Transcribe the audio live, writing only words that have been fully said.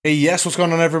Hey, yes, what's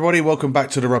going on, everybody? Welcome back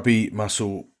to the Rugby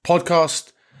Muscle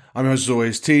Podcast. I'm your host, as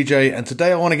always, TJ, and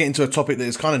today I want to get into a topic that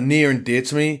is kind of near and dear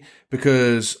to me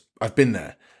because I've been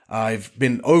there. I've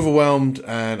been overwhelmed,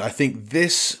 and I think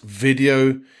this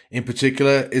video in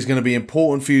particular is going to be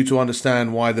important for you to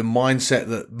understand why the mindset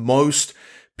that most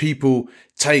people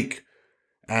take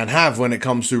and have when it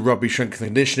comes to rugby strength and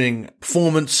conditioning,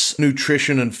 performance,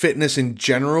 nutrition, and fitness in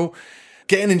general,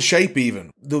 getting in shape even.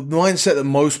 The mindset that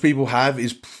most people have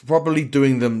is probably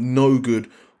doing them no good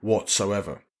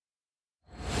whatsoever.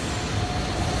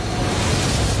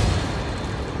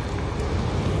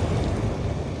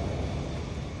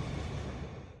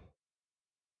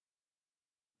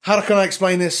 How can I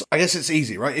explain this? I guess it's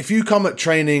easy, right? If you come at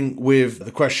training with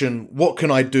the question, what can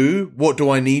I do? What do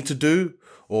I need to do?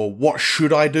 Or what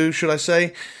should I do, should I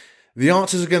say? The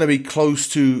answers are going to be close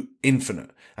to infinite.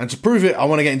 And to prove it, I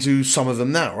want to get into some of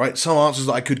them now, right? Some answers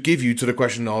that I could give you to the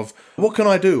question of, what can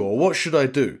I do? Or what should I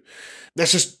do?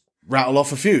 Let's just rattle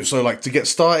off a few. So like to get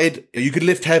started, you could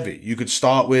lift heavy. You could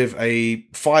start with a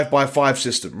 5x5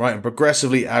 system, right? And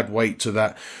progressively add weight to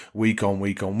that week on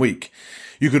week on week.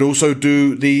 You could also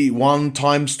do the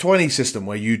 1x20 system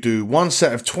where you do one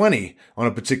set of 20 on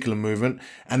a particular movement.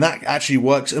 And that actually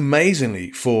works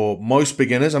amazingly for most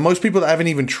beginners and most people that haven't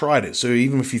even tried it. So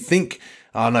even if you think,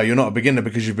 oh no, you're not a beginner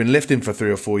because you've been lifting for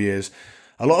 3 or 4 years,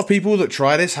 a lot of people that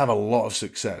try this have a lot of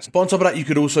success. But on top of that, you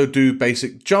could also do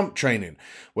basic jump training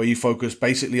where you focus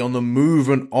basically on the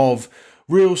movement of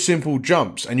real simple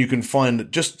jumps, and you can find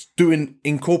that just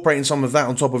incorporating some of that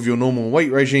on top of your normal weight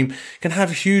regime can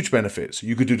have huge benefits.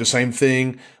 You could do the same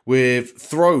thing with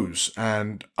throws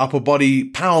and upper body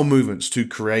power movements to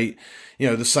create,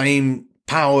 the same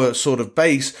power sort of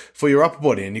base for your upper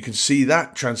body, and you can see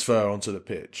that transfer onto the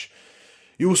pitch.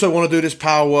 You also want to do this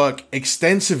power work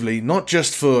extensively, not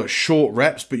just for short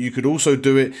reps, but you could also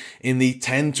do it in the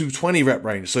 10 to 20 rep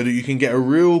range so that you can get a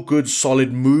real good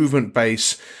solid movement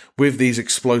base with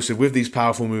these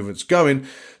powerful movements going,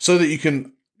 so that you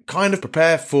can kind of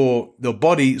prepare for the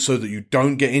body so that you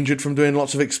don't get injured from doing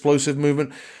lots of explosive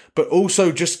movement, but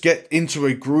also just get into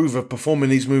a groove of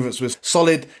performing these movements with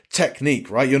solid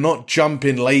technique, right? You're not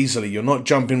jumping lazily. You're not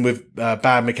jumping with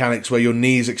bad mechanics where your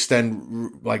knees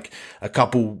extend like a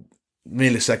couple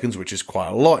milliseconds, which is quite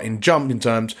a lot in jumping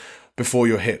terms, before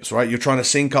your hips, right? You're trying to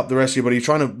sync up the rest of your body. You're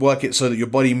trying to work it so that your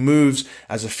body moves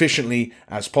as efficiently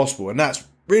as possible. And that's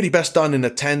really best done in a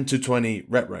 10 to 20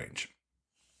 rep range.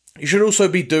 You should also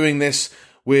be doing this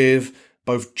with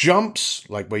both jumps,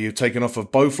 like where you're taking off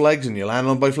of both legs and you land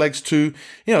on both legs, to,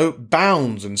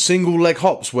 bounds and single leg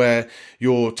hops where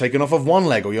you're taking off of one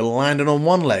leg or you're landing on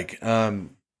one leg,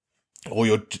 or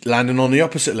you're landing on the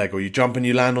opposite leg, or you jump and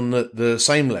you land on the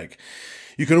same leg.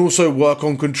 You can also work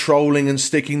on controlling and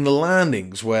sticking the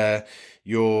landings where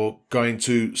you're going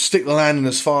to stick the landing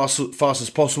as fast as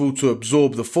possible to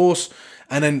absorb the force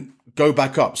and then go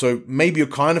back up. So maybe you're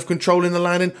kind of controlling the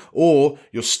landing, or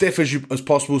you're stiff as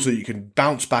possible so that you can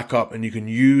bounce back up and you can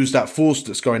use that force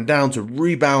that's going down to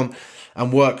rebound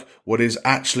and work what is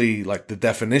actually like the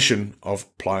definition of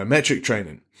plyometric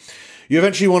training. You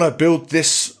eventually want to build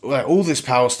all this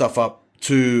power stuff up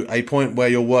to a point where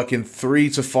you're working 3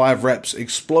 to 5 reps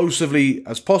explosively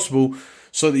as possible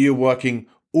so that you're working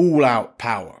all out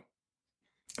power.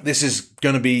 This is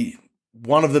going to be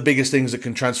one of the biggest things that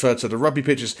can transfer to the rugby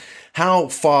pitch, is how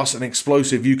fast and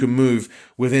explosive you can move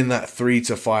within that 3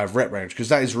 to 5 rep range, because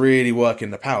that is really working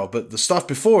the power. But the stuff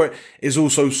before it is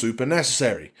also super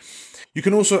necessary. You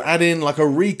can also add in like a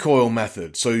recoil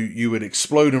method, so you would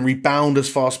explode and rebound as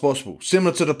fast as possible.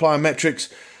 Similar to the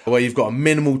plyometrics, where you've got a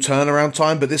minimal turnaround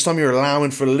time, but this time you're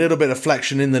allowing for a little bit of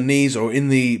flexion in the knees or in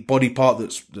the body part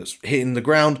that's hitting the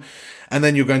ground, and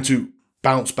then you're going to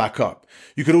bounce back up.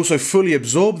 You could also fully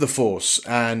absorb the force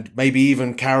and maybe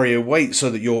even carry a weight so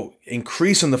that you're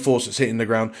increasing the force that's hitting the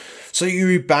ground, so you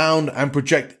rebound and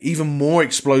project even more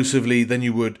explosively than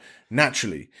you would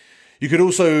naturally. You could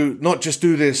also not just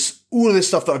do all of this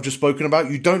stuff that I've just spoken about.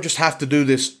 You don't just have to do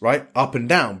this, right, up and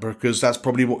down, because that's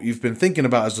probably what you've been thinking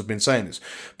about as I've been saying this.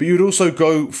 But you'd also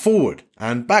go forward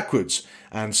and backwards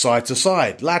and side to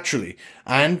side, laterally.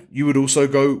 And you would also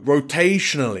go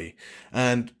rotationally.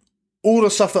 And all the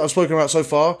stuff that I've spoken about so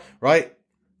far, right,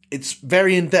 it's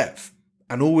very in-depth.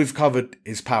 And all we've covered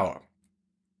is power.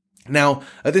 Now,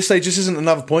 at this stage, this isn't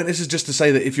another point. This is just to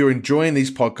say that if you're enjoying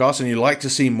these podcasts and you'd like to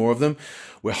see more of them,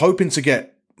 we're hoping to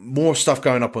get more stuff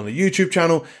going up on the YouTube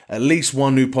channel, at least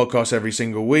one new podcast every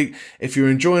single week. If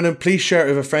you're enjoying them, please share it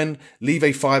with a friend, leave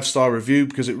a 5-star review,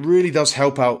 because it really does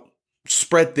help out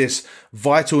spread this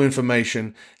vital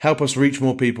information, help us reach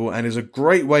more people, and is a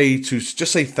great way to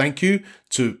just say thank you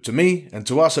to me and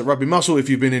to us at Rugby Muscle if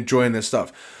you've been enjoying this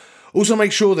stuff. Also,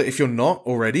 make sure that if you're not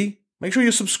already, make sure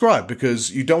you're subscribed, because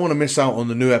you don't want to miss out on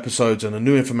the new episodes and the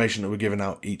new information that we're giving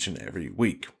out each and every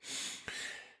week.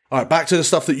 All right, back to the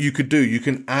stuff that you could do. You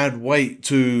can add weight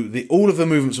to all of the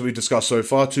movements that we've discussed so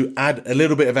far to add a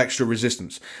little bit of extra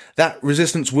resistance. That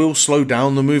resistance will slow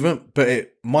down the movement, but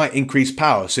it might increase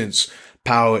power, since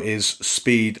power is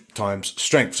speed times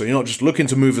strength. So you're not just looking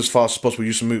to move as fast as possible.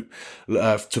 You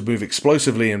to move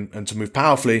explosively and to move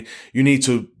powerfully. You need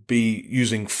to be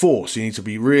using force. You need to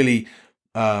be really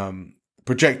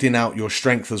projecting out your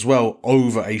strength as well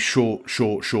over a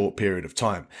short period of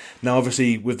time. Now,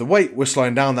 obviously, with the weight, we're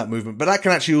slowing down that movement, but that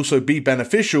can actually also be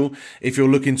beneficial if you're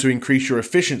looking to increase your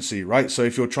efficiency, right? So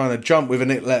if you're trying to jump with a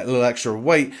little extra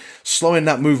weight, slowing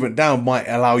that movement down might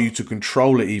allow you to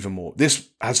control it even more. This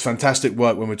has fantastic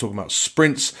work when we're talking about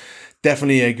sprints.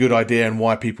 Definitely a good idea, and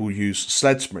why people use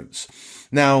sled sprints.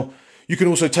 Now, you can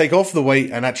also take off the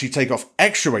weight and actually take off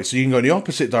extra weight. So you can go in the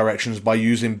opposite directions by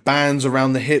using bands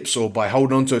around the hips or by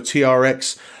holding onto a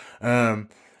TRX.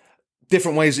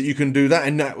 Different ways that you can do that.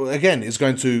 And that, again, is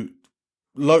going to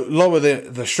lower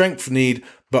the strength need,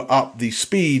 but up the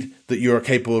speed that you're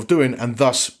capable of doing, and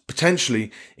thus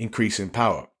potentially increasing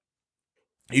power.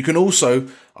 You can also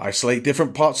isolate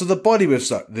different parts of the body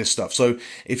with this stuff. So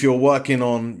if you're working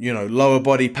on, lower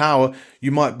body power,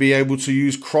 you might be able to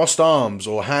use crossed arms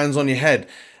or hands on your head.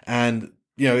 And,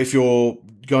 if you're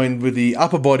going with the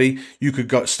upper body, you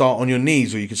could start on your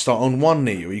knees, or you could start on one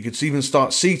knee, or you could even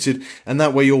start seated. And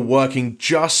that way you're working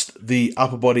just the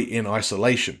upper body in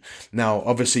isolation. Now,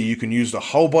 obviously you can use the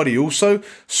whole body also,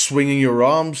 swinging your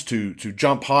arms to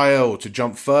jump higher or to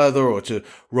jump further or to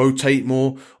rotate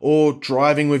more, or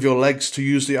driving with your legs to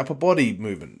use the upper body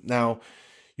movement. Now,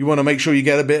 you want to make sure you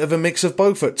get a bit of a mix of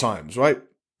both at times, right?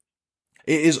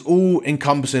 It is all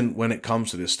encompassing when it comes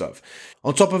to this stuff.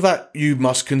 On top of that, you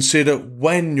must consider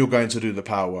when you're going to do the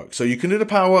power work. So you can do the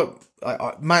power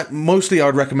work. Mostly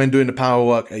I'd recommend doing the power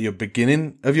work at your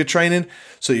beginning of your training,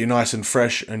 so you're nice and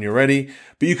fresh and you're ready.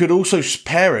 But you could also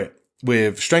pair it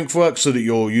with strength work so that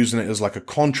you're using it as like a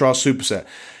contrast superset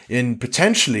and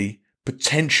potentially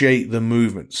potentiate the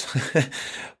movements.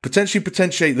 Potentially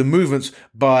potentiate the movements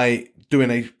by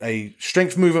doing a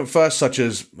strength movement first, such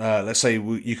as, let's say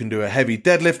you can do a heavy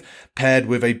deadlift paired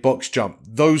with a box jump.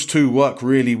 Those two work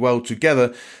really well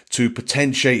together to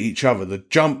potentiate each other. The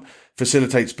jump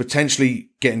facilitates potentially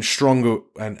getting stronger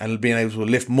and being able to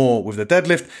lift more with the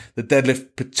deadlift. The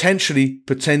deadlift potentially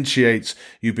potentiates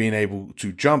you being able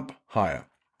to jump higher.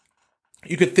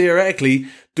 You could theoretically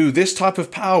do this type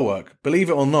of power work, believe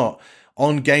it or not,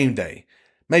 on game day.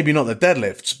 Maybe not the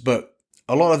deadlifts, but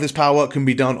a lot of this power work can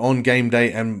be done on game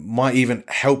day and might even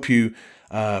help you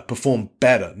perform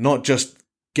better. Not just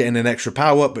getting an extra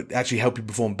power work, but actually help you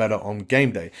perform better on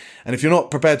game day. And if you're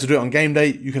not prepared to do it on game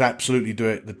day, you could absolutely do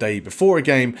it the day before a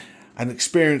game and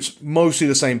experience mostly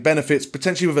the same benefits,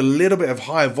 potentially with a little bit of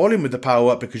higher volume with the power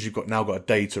work, because you've now got a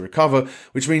day to recover,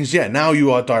 which means, now you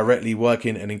are directly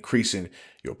working and increasing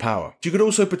your power. You could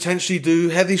also potentially do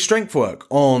heavy strength work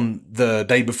on the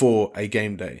day before a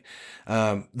game day.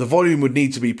 The volume would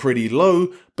need to be pretty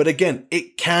low, but again,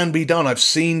 it can be done. I've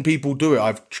seen people do it.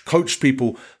 I've coached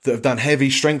people that have done heavy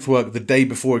strength work the day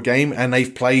before a game, and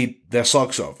they've played their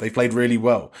socks off. They've played really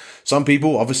well. Some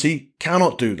people obviously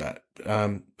cannot do that.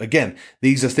 Again,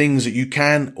 these are things that you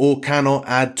can or cannot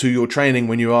add to your training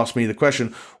when you ask me the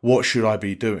question, what should I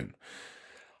be doing?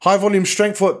 High volume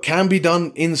strength work can be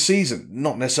done in season,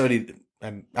 not necessarily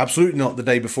and absolutely not the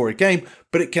day before a game,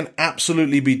 but it can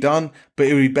absolutely be done, but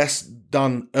it would be best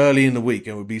done early in the week.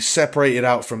 It would be separated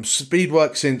out from speed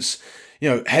work, since,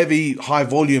 heavy, high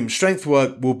volume strength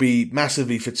work will be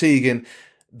massively fatiguing.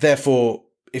 Therefore,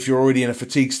 if you're already in a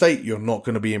fatigue state, you're not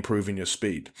going to be improving your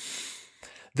speed.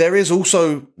 There is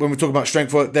also, when we talk about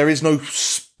strength work, there is no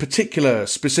particular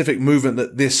specific movement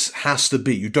that this has to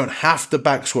be. You don't have to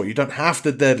back squat. You don't have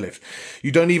to deadlift.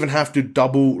 You don't even have to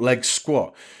double leg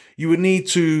squat. You would need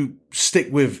to stick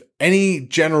with any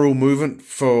general movement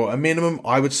for a minimum,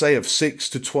 I would say, of 6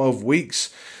 to 12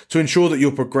 weeks to ensure that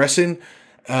you're progressing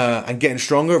and getting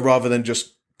stronger, rather than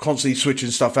just constantly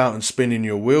switching stuff out and spinning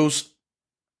your wheels.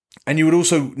 And you would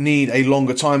also need a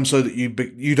longer time so that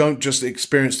you don't just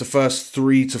experience the first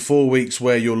 3 to 4 weeks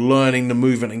where you're learning the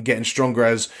movement and getting stronger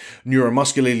as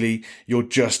neuromuscularly. You're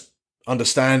just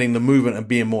understanding the movement and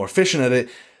being more efficient at it.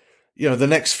 The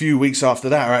next few weeks after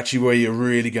that are actually where you're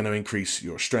really going to increase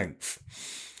your strength.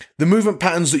 The movement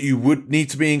patterns that you would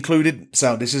need to be included,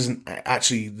 so this isn't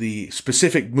actually the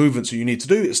specific movements that you need to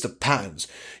do, it's the patterns.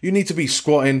 You need to be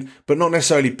squatting, but not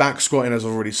necessarily back squatting, as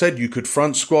I've already said. You could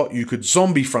front squat, you could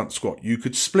zombie front squat, you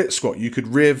could split squat, you could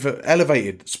rear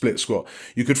elevated split squat,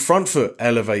 you could front foot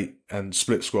elevate and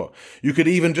split squat. You could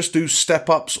even just do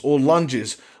step ups or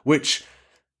lunges, which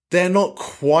they're not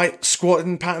quite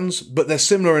squatting patterns, but they're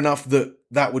similar enough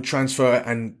that would transfer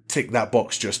and tick that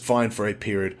box just fine for a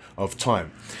period of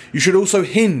time. You should also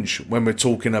hinge when we're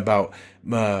talking about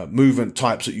movement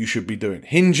types that you should be doing.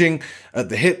 Hinging at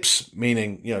the hips,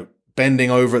 meaning,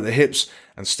 bending over at the hips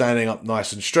and standing up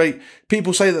nice and straight.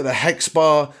 People say that the hex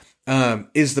bar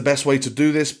is the best way to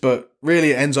do this, but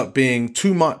really it ends up being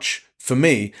too much, for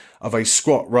me, of a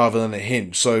squat rather than a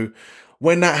hinge. So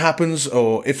when that happens,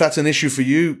 or if that's an issue for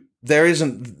you, there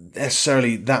isn't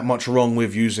necessarily that much wrong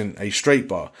with using a straight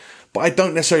bar. But I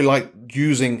don't necessarily like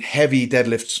using heavy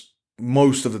deadlifts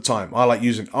most of the time. I like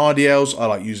using RDLs, I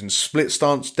like using split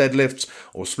stance deadlifts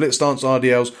or split stance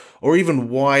RDLs, or even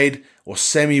wide or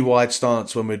semi-wide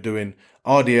stance when we're doing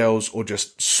RDLs or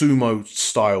just sumo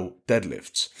style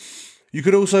deadlifts. You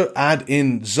could also add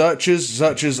in zerches.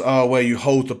 Zerches are where you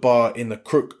hold the bar in the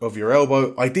crook of your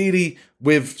elbow, ideally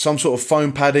with some sort of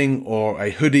foam padding or a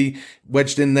hoodie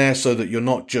wedged in there so that you're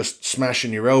not just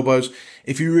smashing your elbows.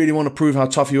 If you really want to prove how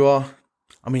tough you are,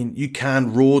 you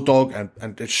can raw dog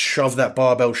and just shove that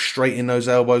barbell straight in those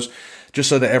elbows just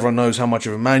so that everyone knows how much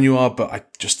of a man you are. But I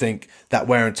just think that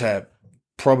wear and tear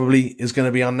probably is going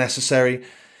to be unnecessary.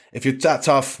 If you're that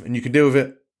tough and you can deal with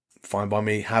it, fine by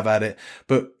me, have at it.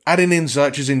 But adding in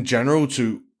zerches in general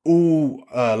to all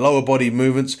lower body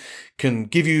movements can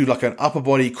give you like an upper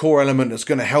body core element that's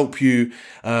going to help you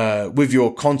with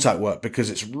your contact work, because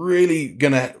it's really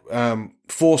going to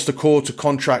force the core to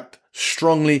contract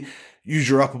strongly, use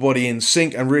your upper body in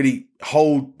sync, and really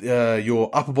hold your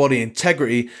upper body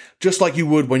integrity just like you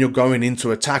would when you're going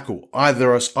into a tackle,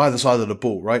 either side of the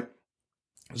ball, right?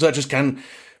 Zerches can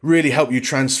really help you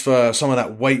transfer some of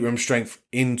that weight room strength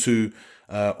into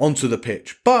onto the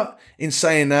pitch. But in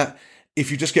saying that, if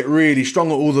you just get really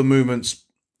strong at all the movements,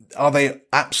 are they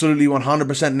absolutely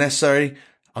 100% necessary?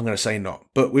 I'm going to say not.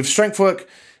 But with strength work,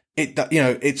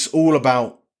 it's all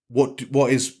about what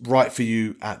is right for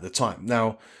you at the time.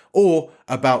 Now, or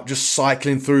about just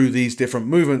cycling through these different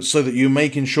movements so that you're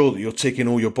making sure that you're ticking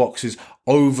all your boxes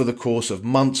over the course of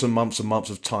months and months and months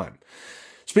of time.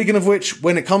 Speaking of which,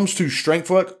 when it comes to strength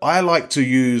work, I like to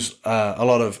use a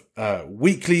lot of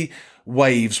weekly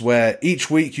waves where each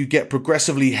week you get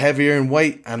progressively heavier in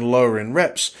weight and lower in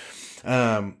reps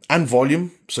and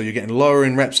volume. So you're getting lower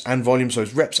in reps and volume. So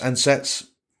it's reps and sets,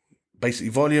 basically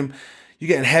volume. You're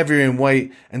getting heavier in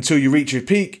weight until you reach your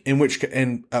peak,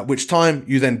 at which time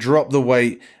you then drop the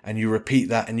weight and you repeat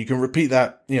that. And you can repeat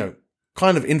that,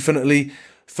 kind of infinitely,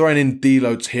 throwing in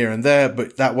deloads here and there,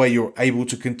 but that way you're able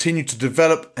to continue to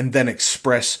develop and then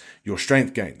express your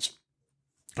strength gains.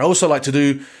 I also like to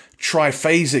do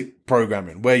triphasic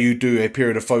programming, where you do a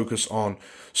period of focus on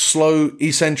slow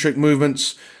eccentric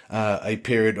movements, a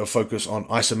period of focus on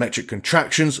isometric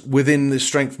contractions within the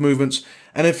strength movements,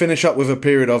 and then finish up with a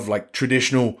period of like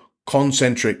traditional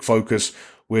concentric focus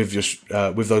with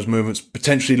with those movements,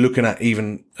 potentially looking at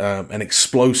even an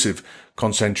explosive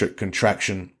concentric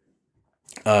contraction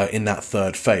in that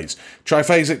third phase.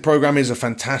 Triphasic program is a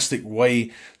fantastic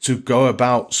way to go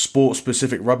about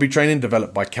sport-specific rugby training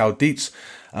developed by Cal Dietz.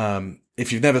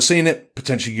 If you've never seen it,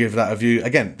 potentially give that a view.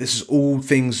 Again, this is all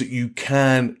things that you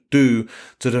can do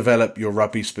to develop your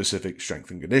rugby-specific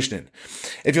strength and conditioning.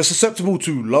 If you're susceptible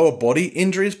to lower body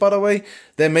injuries, by the way,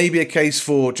 there may be a case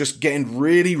for just getting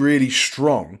really, really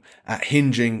strong at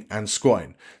hinging and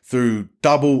squatting through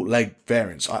double leg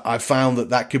variants. I found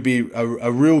that could be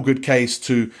a real good case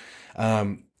to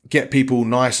get people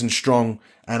nice and strong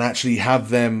and actually have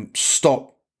them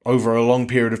stop over a long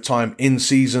period of time in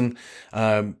season,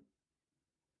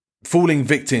 falling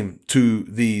victim to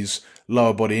these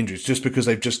lower body injuries. Just because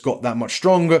they've just got that much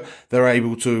stronger, they're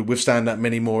able to withstand that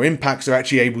many more impacts. They're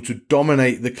actually able to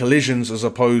dominate the collisions as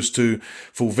opposed to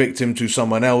fall victim to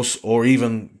someone else or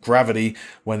even gravity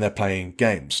when they're playing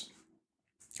games.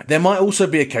 There might also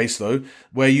be a case, though,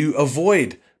 where you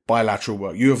avoid bilateral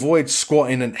work. You avoid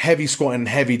squatting and heavy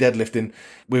deadlifting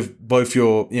with both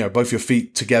your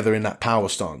feet together in that power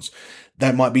stance.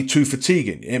 That might be too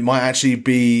fatiguing. It might actually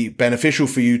be beneficial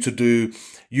for you to do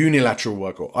unilateral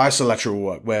work or isolateral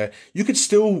work where you could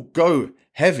still go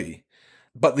heavy,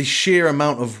 but the sheer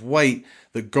amount of weight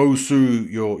that goes through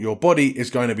your body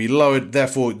is going to be lowered.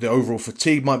 Therefore, the overall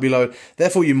fatigue might be lowered.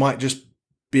 Therefore, you might just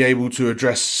be able to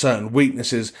address certain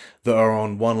weaknesses that are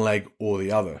on one leg or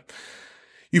the other.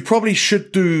 You probably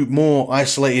should do more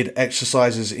isolated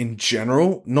exercises in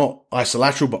general, not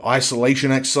isolateral, but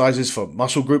isolation exercises for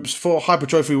muscle groups for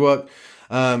hypertrophy work.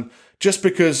 Just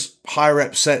because high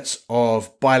rep sets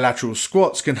of bilateral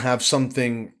squats can have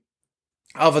something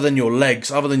other than your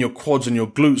legs, other than your quads and your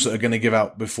glutes that are going to give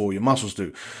out before your muscles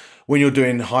do. When you're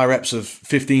doing high reps of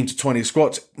 15 to 20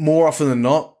 squats, more often than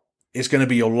not, it's going to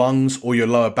be your lungs or your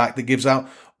lower back that gives out,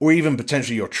 or even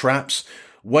potentially your traps,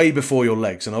 way before your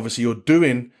legs. And obviously you're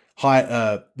doing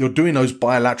those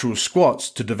bilateral squats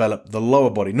to develop the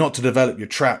lower body, not to develop your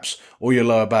traps or your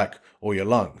lower back or your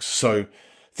lungs. So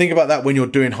think about that when you're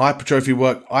doing hypertrophy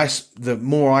work. The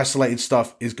more isolated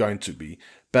stuff is going to be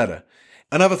better.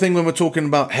 Another thing, when we're talking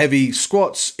about heavy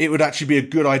squats, it would actually be a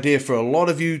good idea for a lot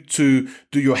of you to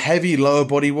do your heavy lower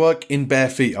body work in bare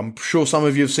feet. I'm sure some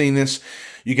of you have seen this.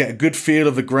 You get a good feel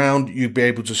of the ground. You'll be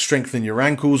able to strengthen your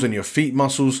ankles and your feet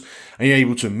muscles, and you're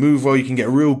able to move well. You can get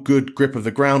a real good grip of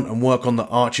the ground and work on the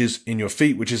arches in your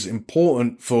feet, which is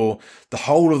important for the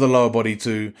whole of the lower body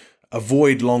to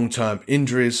avoid long-term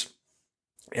injuries.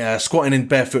 Squatting in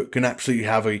barefoot can absolutely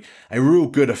have a real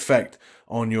good effect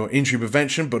on your injury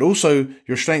prevention, but also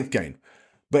your strength gain.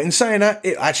 But in saying that,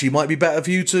 it actually might be better for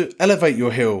you to elevate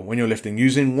your heel when you're lifting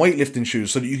using weightlifting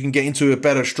shoes so that you can get into a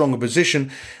better, stronger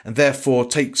position and therefore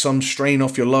take some strain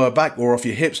off your lower back or off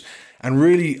your hips and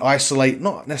really isolate,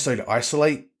 not necessarily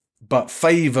isolate, but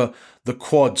favor the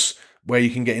quads where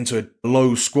you can get into a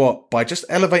low squat by just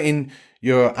elevating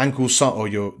your ankles or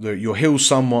your heels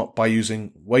somewhat by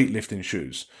using weightlifting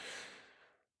shoes.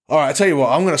 All right, I tell you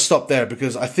what, I'm going to stop there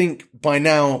because I think by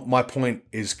now my point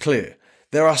is clear.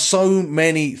 There are so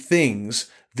many things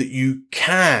that you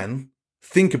can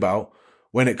think about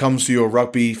when it comes to your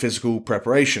rugby physical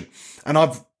preparation. And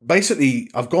I've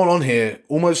gone on here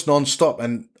almost non-stop,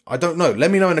 and I don't know.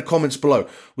 Let me know in the comments below.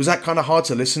 Was that kind of hard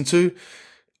to listen to?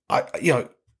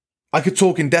 I could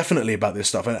talk indefinitely about this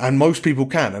stuff, and most people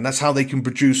can, and that's how they can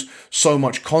produce so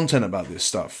much content about this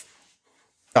stuff.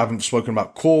 I haven't spoken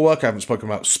about core work. I haven't spoken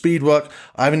about speed work.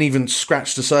 I haven't even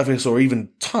scratched the surface or even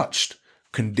touched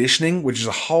conditioning, which is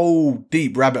a whole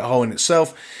deep rabbit hole in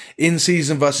itself. In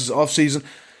season versus off season,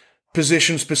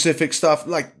 position specific stuff.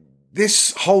 Like,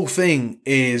 this whole thing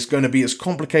is going to be as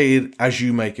complicated as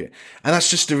you make it. And that's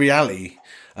just the reality.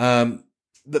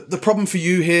 The problem for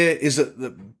you here is that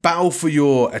the battle for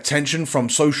your attention from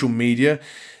social media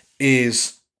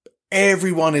is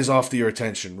everyone is after your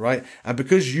attention, right? And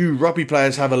because you rugby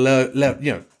players have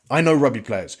I know rugby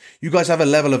players, you guys have a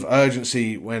level of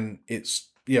urgency when it's,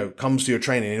 comes to your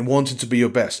training and wanting to be your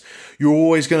best. You're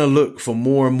always going to look for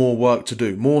more and more work to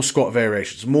do, more squat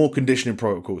variations, more conditioning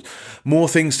protocols, more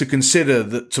things to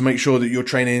consider to make sure that your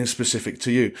training is specific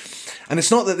to you. And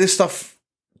it's not that this stuff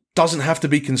doesn't have to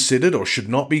be considered or should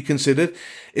not be considered.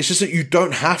 It's just that you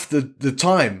don't have the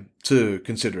time to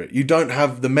consider it. You don't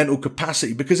have the mental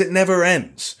capacity because it never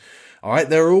ends. All right.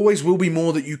 There always will be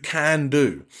more that you can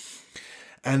do.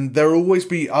 And there will always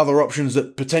be other options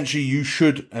that potentially you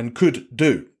should and could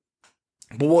do.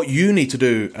 But what you need to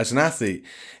do as an athlete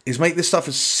is make this stuff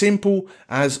as simple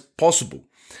as possible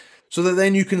so that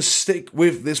then you can stick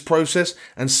with this process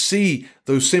and see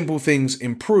those simple things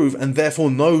improve and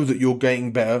therefore know that you're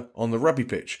getting better on the rugby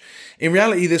pitch. In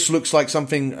reality, this looks like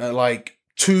something like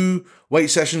 2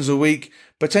 weight sessions a week,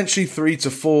 potentially 3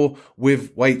 to 4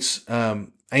 with weights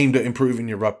aimed at improving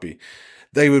your rugby.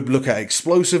 They would look at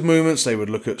explosive movements. They would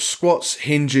look at squats,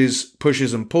 hinges,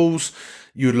 pushes and pulls.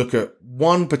 You would look at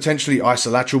one potentially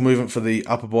isolateral movement for the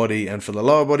upper body and for the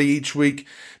lower body each week,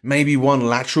 maybe one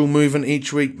lateral movement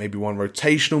each week, maybe one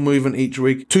rotational movement each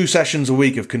week, 2 sessions a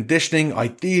week of conditioning,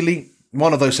 ideally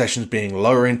one of those sessions being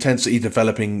lower intensity,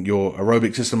 developing your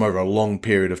aerobic system over a long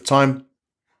period of time.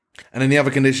 And then the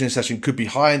other conditioning session could be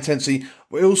high intensity,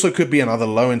 but it also could be another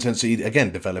low intensity,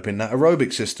 again, developing that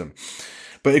aerobic system.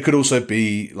 But it could also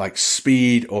be like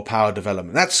speed or power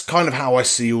development. That's kind of how I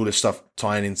see all this stuff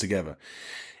tying in together.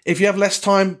 If you have less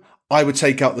time, I would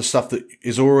take out the stuff that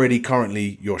is already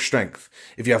currently your strength.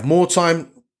 If you have more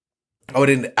time, I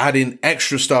would add in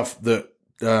extra stuff that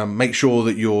make sure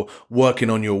that you're working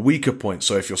on your weaker points.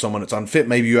 So if you're someone that's unfit,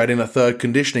 maybe you add in a third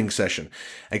conditioning session,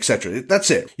 etc.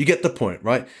 That's it. You get the point,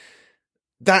 right?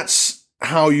 That's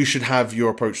how you should have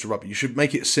your approach to rugby. You should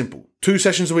make it simple. 2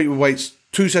 sessions a week with weights,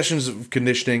 2 sessions of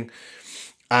conditioning,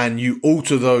 and you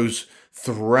alter those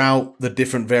throughout the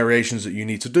different variations that you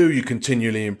need to do. You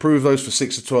continually improve those for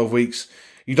 6 to 12 weeks.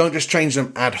 You don't just change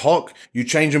them ad hoc. You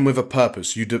change them with a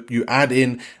purpose. You add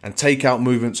in and take out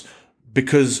movements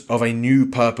because of a new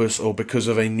purpose or because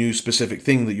of a new specific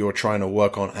thing that you're trying to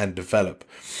work on and develop.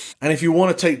 And if you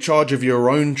want to take charge of your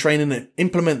own training and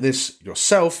implement this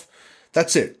yourself,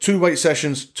 That's it. 2 weight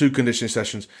sessions, 2 conditioning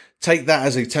sessions. Take that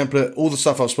as a template, all the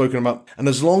stuff I've spoken about. And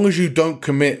as long as you don't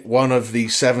commit one of the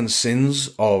 7 sins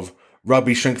of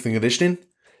rugby strength and conditioning,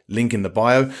 link in the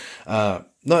bio.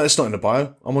 No, it's not in the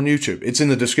bio. I'm on YouTube. It's in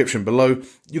the description below.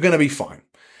 You're going to be fine.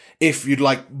 If you'd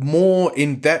like more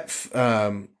in-depth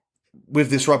with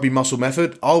this rugby muscle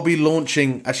method, I'll be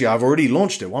launching, actually I've already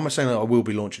launched it. Why am I saying that I will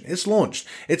be launching? It's launched.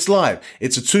 It's live.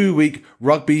 It's a 2-week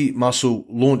rugby muscle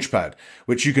launchpad,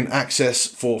 which you can access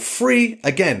for free,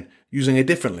 again, using a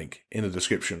different link in the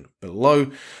description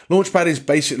below. Launchpad is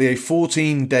basically a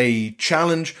 14-day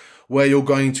challenge where you're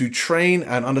going to train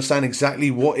and understand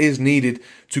exactly what is needed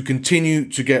to continue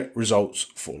to get results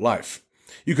for life.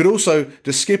 You could also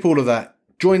just skip all of that,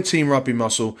 join Team Rugby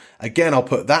Muscle. Again, I'll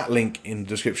put that link in the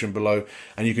description below,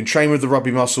 and you can train with the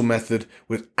Rugby Muscle method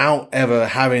without ever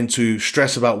having to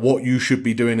stress about what you should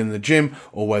be doing in the gym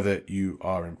or whether you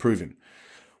are improving.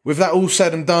 With that all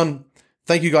said and done,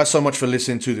 thank you guys so much for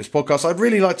listening to this podcast. I'd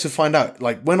really like to find out,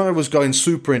 like when I was going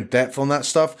super in depth on that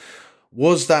stuff,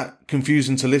 was that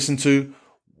confusing to listen to?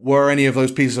 Were any of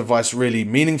those pieces of advice really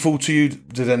meaningful to you?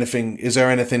 Is there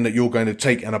anything that you're going to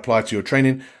take and apply to your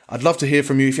training? I'd love to hear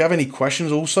from you. If you have any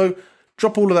questions also,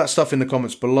 drop all of that stuff in the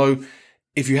comments below.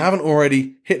 If you haven't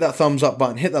already, hit that thumbs up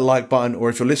button, hit that like button, or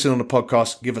if you're listening on the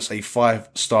podcast, give us a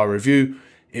 5-star review.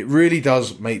 It really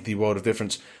does make the world of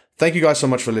difference. Thank you guys so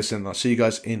much for listening. I'll see you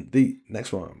guys in the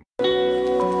next one.